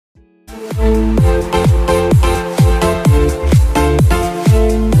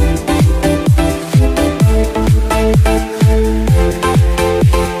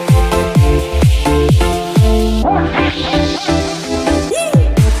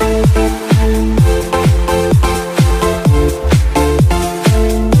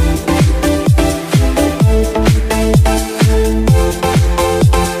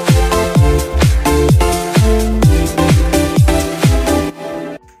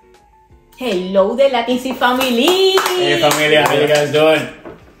Hello, the Latincy family! Hey familia, how you guys doing?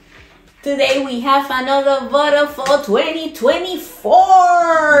 Today we have another bottle for 2024!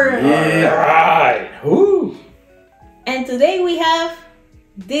 Yeah, right! Woo! And today we have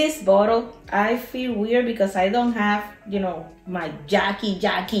this bottle. I feel weird because I don't have, you know, my Jackie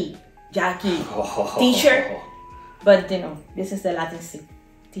t-shirt. But, you know, this is the Latincy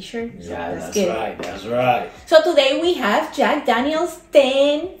t-shirt. So Yeah, that's good. right, that's right. So today we have Jack Daniel's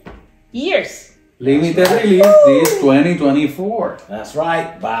 10 years. Limited release this 2024. That's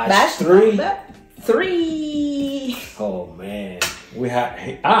right, batch 3. 3. Oh man,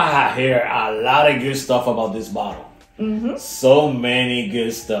 I have here a lot of good stuff about this bottle. So many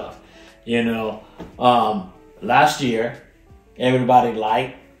good stuff. You know, last year, everybody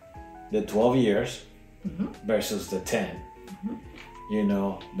liked the 12 years versus the 10. You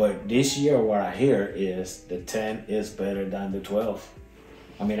know, but this year what I hear is the 10 is better than the 12.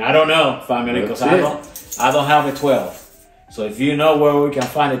 I mean, I don't know, family, because I don't have a 12. So if you know where we can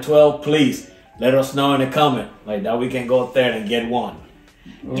find a 12, please let us know in the comment, like that we can go up there and get one.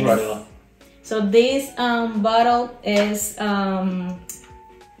 You know? So this bottle is the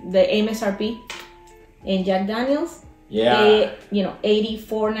MSRP in Jack Daniel's. Yeah. You know,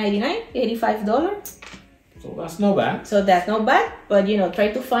 $84.99, $85. So that's no bad. So that's not bad, but you know, try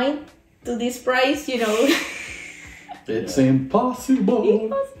to find to this price, you know. It's impossible.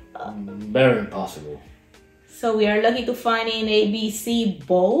 Very impossible. So we are lucky to find in ABC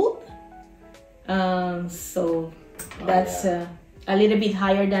Bold. So that's a little bit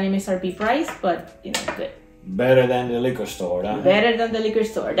higher than MSRP price, but you know, good. Better than the liquor store, huh? Better than the liquor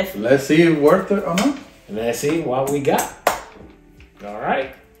store, definitely. Let's see if worth it or not. Let's see what we got. All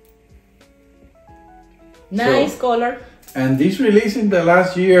right. Nice color. And this release in the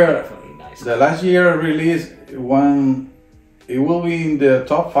last year, Nice. the last year release one, it will be in the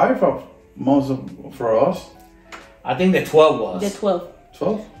top 5 of for us. I think the 12 was. The 12.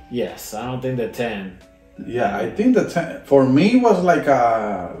 12. Yes, I don't think the 10. Yeah, I think the 10 for me was like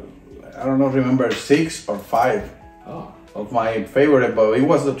I don't know, remember 6 or 5 of my favorite, but it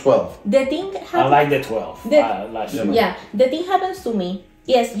was the 12. The thing happens. I like the 12. Last year. Yeah, the thing happens to me.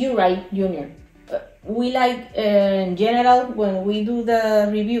 Yes, you're right, Junior. We like in general when we do the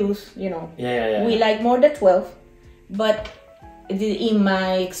reviews, you know. Yeah. We like more the 12, but in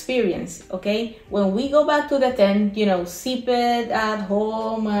my experience, okay, when we go back to the 10, you know, sip it at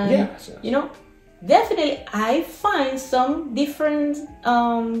home, and Yes. you know, definitely I find some different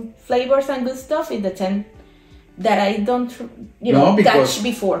flavors and good stuff in the 10 that I don't, you know, touch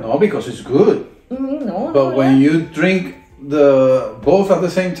before. No, because it's good. No. When you drink the both at the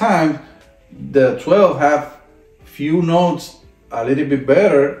same time, the 12 have few notes a little bit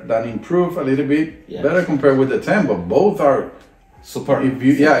better than improve a little bit better compared with the 10, but both are super. If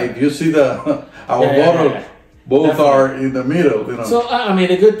you see the our bottle, both Definitely. are in the middle, you know. So I mean,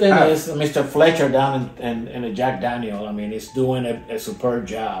 the good thing is Mr. Fletcher down in the Jack Daniel. I mean, he's doing a superb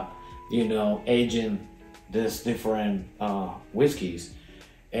job, you know, aging this different whiskeys,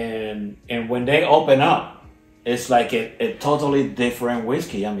 and when they open up, it's like a totally different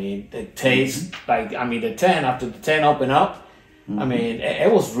whiskey. I mean, it tastes like, I mean, the 10, after the 10 open up, I mean,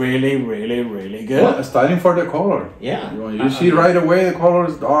 it was really, really, really good. Well, starting for the color. Yeah. You see right away the color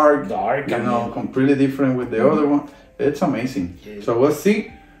is dark. Dark, You know, completely different with the other one. It's amazing. Yeah. So let's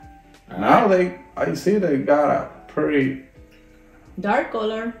see. Now I see they got a pretty Dark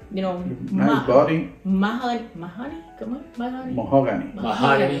color, you know, nice body. mahogany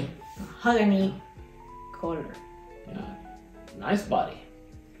color. Yeah. Nice body.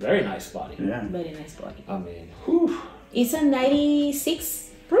 Very nice body. Yeah. Very nice body. I mean, whew. It's a 96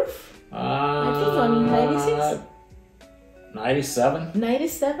 proof. I think only 96. 97.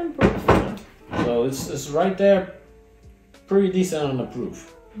 97 proof. So it's right there, pretty decent on the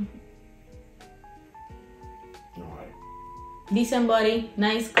proof. All right. Decent body,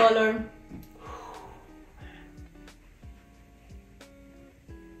 nice color.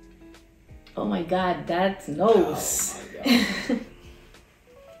 Oh my God, that nose. Oh my God.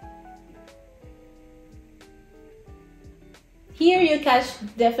 Here you catch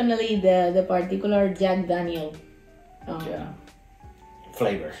definitely the particular Jack Daniel. Yeah.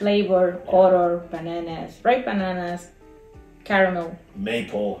 flavor, color, bananas, ripe bananas, caramel,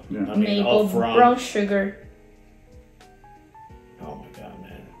 maple, maple, brown sugar. Oh my god,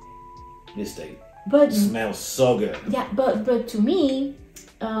 man! This thing smells so good. Yeah, but to me,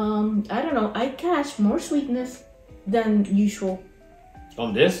 I don't know. I catch more sweetness than usual.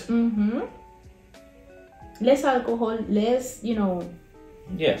 On this? Less alcohol, less,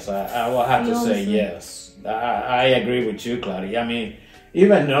 Yes, I will have to say yes. I agree with you, Claudia. I mean,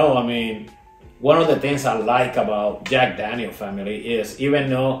 even though, one of the things I like about Jack Daniel family is even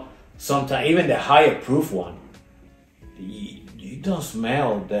though sometimes, even the higher proof one, you don't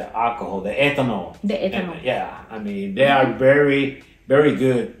smell the alcohol, the ethanol. The ethanol. And, yeah, they are very, very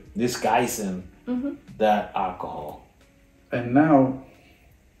good disguising that alcohol. And now,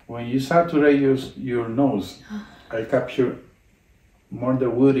 when you saturate your nose, I capture more the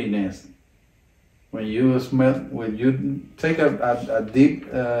woodiness. When you take a deep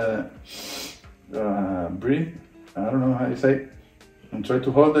breath, I don't know how you say it, and try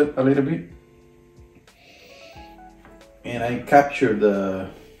to hold it a little bit, and I capture the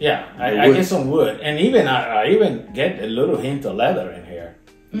I get some wood, and even I even get a little hint of leather in here.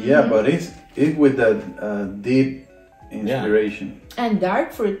 Yeah, but it's with the deep inspiration. And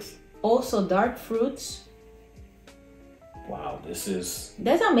dark fruits, also dark fruits. Wow, that's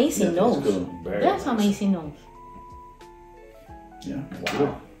amazing nose. That's nice. amazing nose. Yeah. Wow.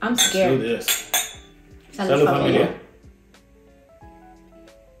 Good. I'm scared. Let's do this. Salud, familia.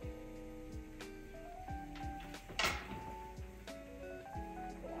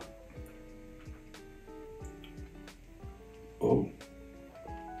 Oh.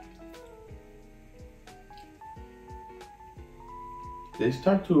 They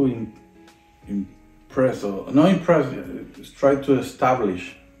start to impress, or not impress, try to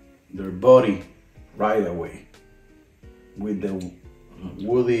establish their body right away with the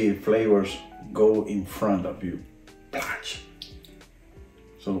woody flavors go in front of you.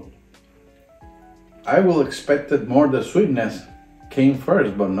 So I will expected more the sweetness came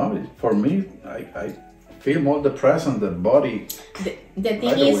first, but no, for me, I feel more the presence, the body. The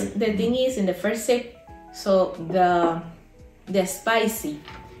thing is in the first sip, so the spicy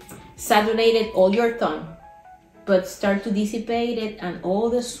saturated all your tongue, but start to dissipate it, and all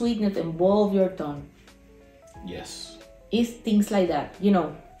the sweetness involve your tongue. Yes. It's things like that,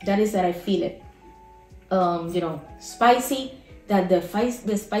 that is that I feel it. Spicy, that the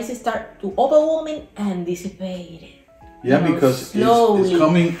spices start to overwhelming and dissipate it. Yeah, because it's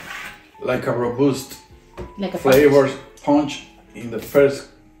coming like a robust flavors punch in the first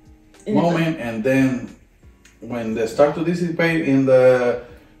moment, and then when they start to dissipate in the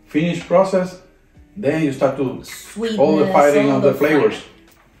finished process, then you start to all the fighting of the flavors.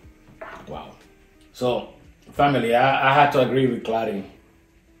 Wow. So, family, I had to agree with Claudia.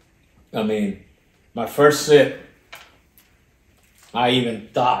 My first sip, I even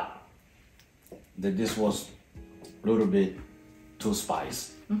thought that this was a little bit too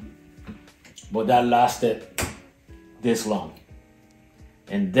spicy. But that lasted this long.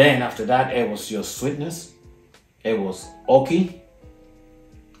 And then after that, it was just sweetness. It was oaky.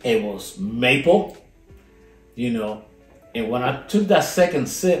 It was maple. And when I took that second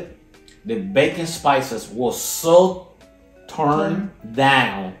sip, the bacon spices was so turned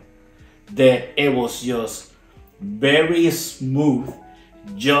down that it was just very smooth,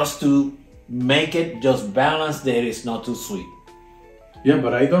 just to make it just balanced that it's not too sweet. Yeah,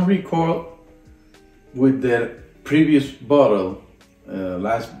 but I don't recall with the previous bottle,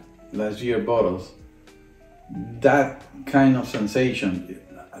 last year bottles, that kind of sensation.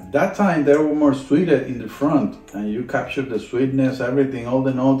 At that time, they were more sweeter in the front, and you captured the sweetness, everything, all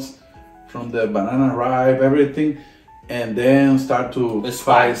the notes from the banana ripe, everything, and then start to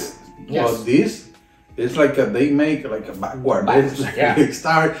spice. Yes. Well, this is like they make like a backward. They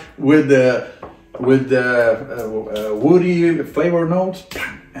start with the woody flavor notes,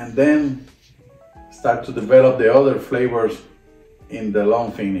 and then start to develop the other flavors in the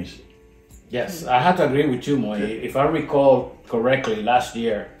long finish. Yes, I have to agree with you, Moy. If I recall correctly, last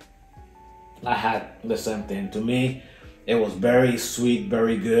year I had the same thing. To me, it was very sweet,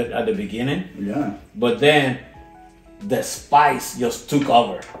 very good at the beginning. Yeah. But then the spice just took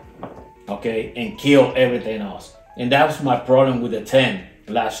over, okay, and killed everything else. And that was my problem with the 10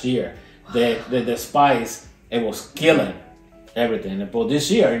 last year. The spice, it was killing everything. But this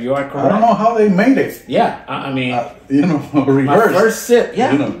year, you are correct. I don't know how they made it. Yeah, reverse. My first sip,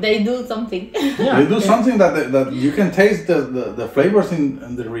 They do something. Yeah. They do something that you can taste the flavors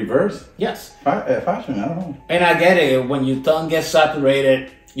in the reverse. Yes. Fashion, I don't know. And I get it. When your tongue gets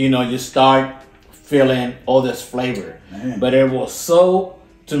saturated, you start feeling all this flavor. Man. But it was so,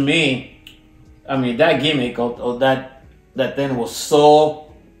 to me, I mean, that gimmick or that thing was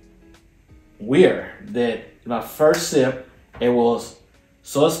so weird that my first sip, it was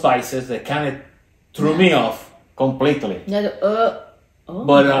so spicy that kind of threw me off completely. But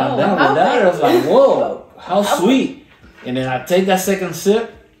that was like, whoa, how sweet. And then I take that second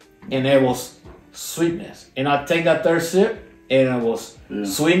sip, and it was sweetness. And I take that third sip, and it was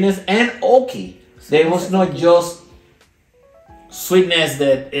sweetness and oaky. There was not just sweetness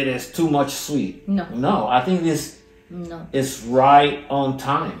that it is too much sweet. No, I think this is right on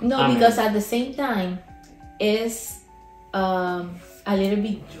time. Because at the same time, it's a little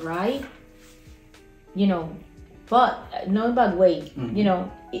bit dry, you know, but not in a bad way, you know.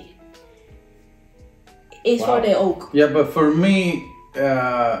 It's for the oak. Yeah, but for me,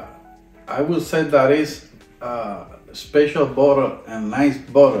 I would say that is a special bottle and nice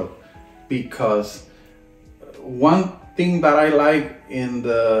bottle, because one thing that I like in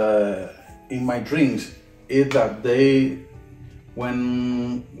my drinks is that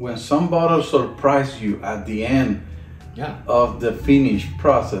when some bottles surprise you at the end of the finish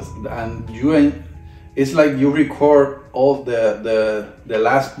process, and it's like you record all the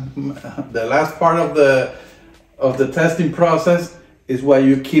last part of the testing process is what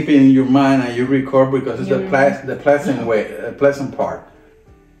you keep in your mind and you record, because it's the pleasant part.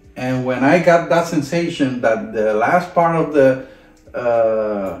 And when I got that sensation that the last part of the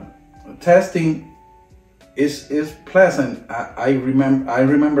testing is pleasant, I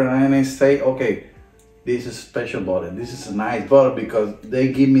remember and I say, okay, this is a special bottle. This is a nice bottle, because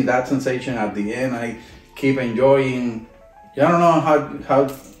they give me that sensation at the end. I keep enjoying. I don't know how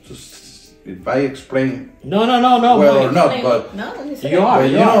to, if I explain well or not, but you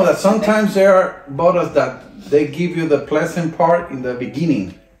know that sometimes there are bottles that they give you the pleasant part in the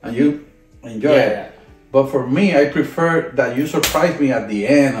beginning and you enjoy it. But for me, I prefer that you surprise me at the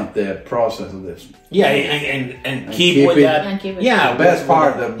end of the process of this. Yeah, and keep with that. And keep it. Yeah, the best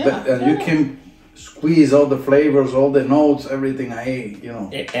part, and you can squeeze all the flavors, all the notes, everything.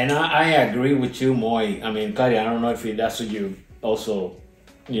 And I agree with you, Moy. I mean, Kari, I don't know if that's what you also,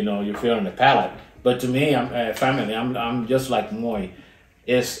 you feel on the palate. But to me, I'm just like Moy.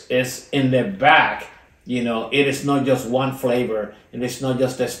 It's in the back. It is not just one flavor, and it's not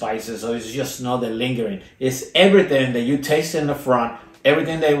just the spices, so it's just not the lingering. It's everything that you taste in the front,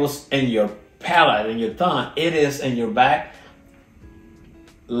 everything that was in your palate, in your tongue, it is in your back,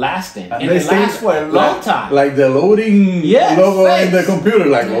 lasting. And it lasts for a long time. Like the loading logo in the computer,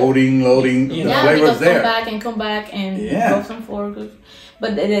 like loading, the flavors there. Come back and go some forward.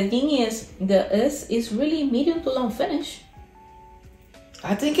 But the thing is, it's really medium to long finish.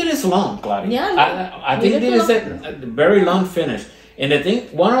 I think it is long, Claudia. Yeah, I think it is a very long finish. And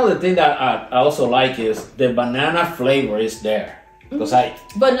one of the things that I also like is the banana flavor is there.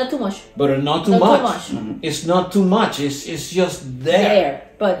 But not too much. But not too much. Mm-hmm. It's not too much. It's just there.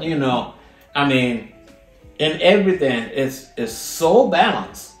 But I mean, and everything is so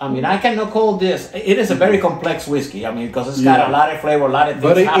balanced. I mean, I cannot call this. It is a very complex whiskey. I mean, because it's got a lot of flavor, a lot of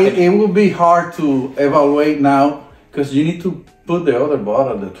things happening. It will be hard to evaluate now, because you need to put the other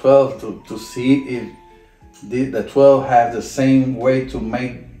bottle, the 12, to see if the 12 has the same way to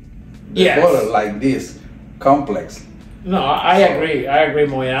make the bottle like this complex. No, I agree. I agree,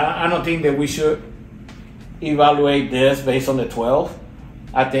 Moya. I don't think that we should evaluate this based on the 12.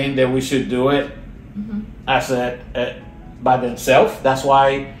 I think that we should do it as by themselves. That's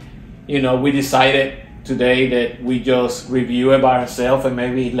why, we decided today that we just review it by ourselves, and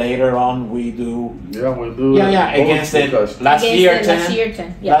maybe later on we do. Yeah, we'll do. Against it. Last year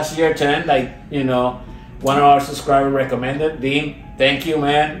 10. Like one of our subscribers recommended. Dean, thank you,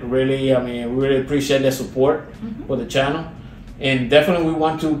 man. Really, we really appreciate the support for the channel, and definitely we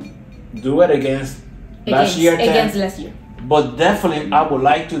want to do it against last year 10. Against last year. But definitely, I would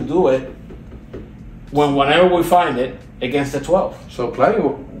like to do it whenever we find it against the 12. So, Claudio,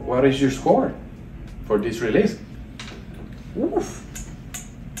 what is your score for this release? Oof.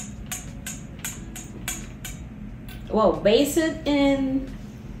 Well, based in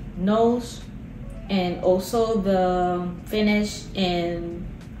nose and also the finish and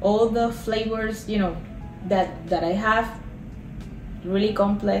all the flavors, that I have, really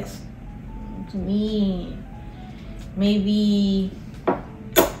complex. To me, maybe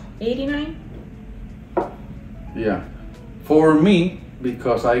 89. Yeah, for me,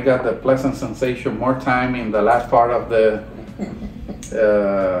 because I got the pleasant sensation more time in the last part of the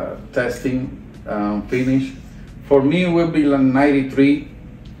testing finish. For me, it will be like 93,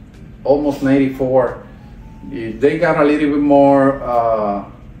 almost 94. They got a little bit more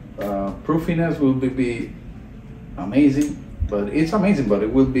proofiness will be amazing, but it's amazing, but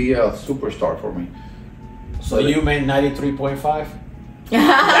it will be a superstar for me. So you made 93.5?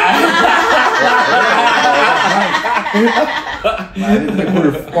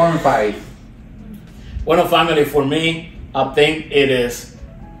 93.5. Well, family, for me, I think it is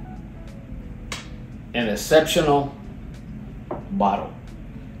an exceptional bottle.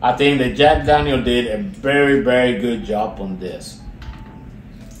 I think that Jack Daniel did a very, very good job on this.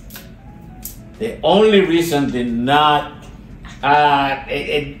 The only reason it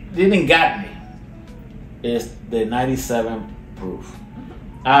didn't get me is the 97 proof.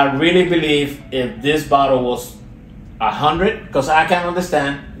 I really believe if this bottle was 100, because I can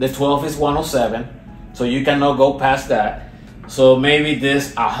understand the 12 is 107, so you cannot go past that. So maybe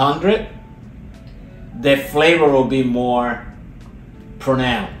this 100, the flavor will be more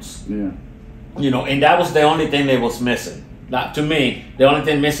pronounced. Yeah. You know, and that was the only thing that was missing. Now, to me, the only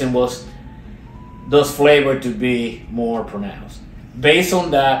thing missing was those flavor to be more pronounced. Based on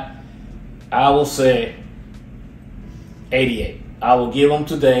that, I will say 88. I will give them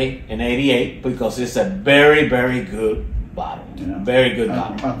today an 88 because it's a very, very good bottle. Yeah. Very good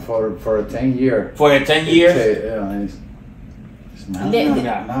bottle. And for a 10-year. For a 10 years? It's now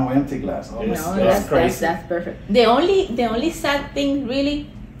empty glass. Oh, No, that's crazy. That's perfect. The only sad thing really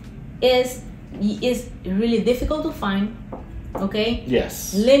is really difficult to find. Okay.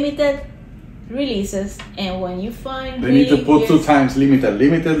 Yes. Limited releases, and when you find They need to put 2 times limited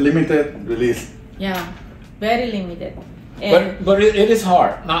release. Yeah, very limited. But it is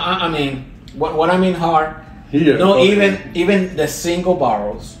hard. Now, I mean, what I mean hard. Here. No, Okay. even the single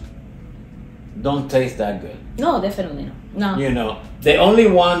barrels don't taste that good. No, definitely no. You know, the only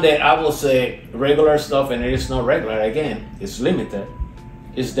one that I will say regular stuff, and it is not regular. Again, it's limited.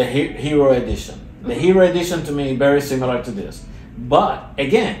 Is the Hero Edition. The Hero Edition to me very similar to this, but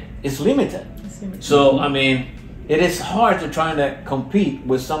again, it's limited. So I mean, it is hard to try to compete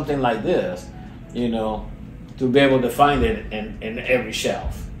with something like this. You know, to be able to find it in every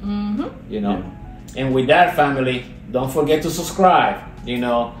shelf. Mm-hmm. You know, and with that, family, don't forget to subscribe. You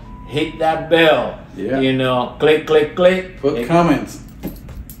know, hit that bell. Yeah. You know, click. Put comments.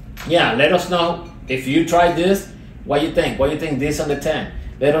 Yeah, let us know if you tried this. What you think? What you think this and the 10?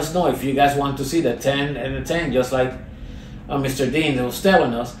 Let us know if you guys want to see the 10 and the 10, just like Mr. Dean was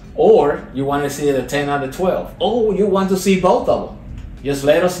telling us, or you want to see the 10 and the 12, or you want to see both of them. Just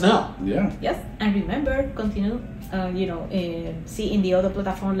let us know. Yeah. Yes, and remember, continue. See in the other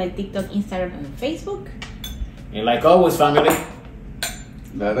platforms like TikTok, Instagram, and Facebook. And like always, family,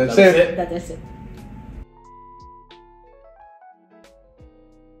 That's it. That is it.